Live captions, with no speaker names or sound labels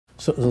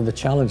So the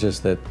challenges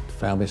that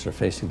families are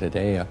facing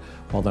today,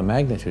 while the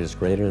magnitude is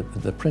greater,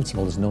 the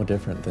principle is no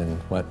different than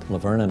what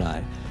Laverne and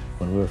I,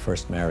 when we were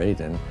first married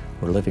and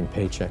were living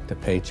paycheck to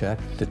paycheck.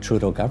 The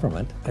Trudeau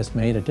government has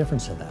made a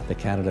difference in that. The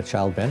Canada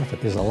Child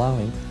Benefit is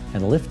allowing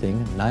and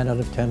lifting 9 out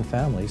of 10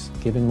 families,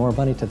 giving more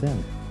money to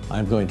them.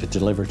 I'm going to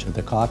deliver to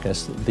the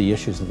caucus the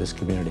issues that this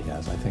community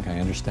has. I think I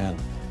understand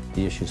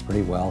the issues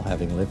pretty well,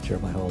 having lived here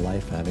my whole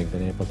life, having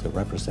been able to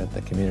represent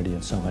the community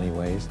in so many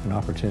ways. An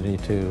opportunity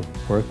to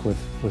work with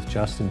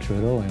Justin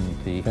Trudeau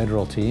and the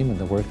federal team and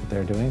the work that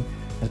they're doing.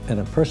 In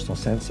a personal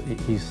sense,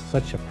 he's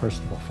such a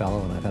personable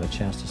fellow, and I've had a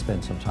chance to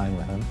spend some time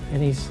with him.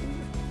 And he's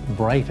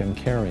bright and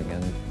caring,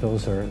 and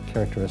those are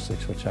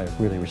characteristics which I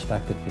really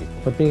respected people.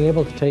 But being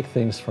able to take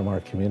things from our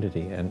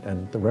community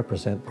and to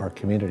represent our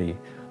community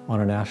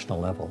on a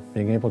national level,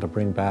 being able to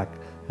bring back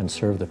and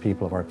serve the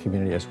people of our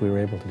community as we were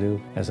able to do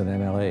as an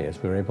MLA,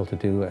 as we were able to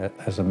do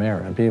as a mayor,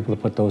 and be able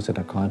to put those in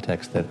a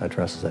context that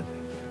addresses it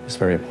is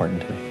very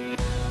important to me.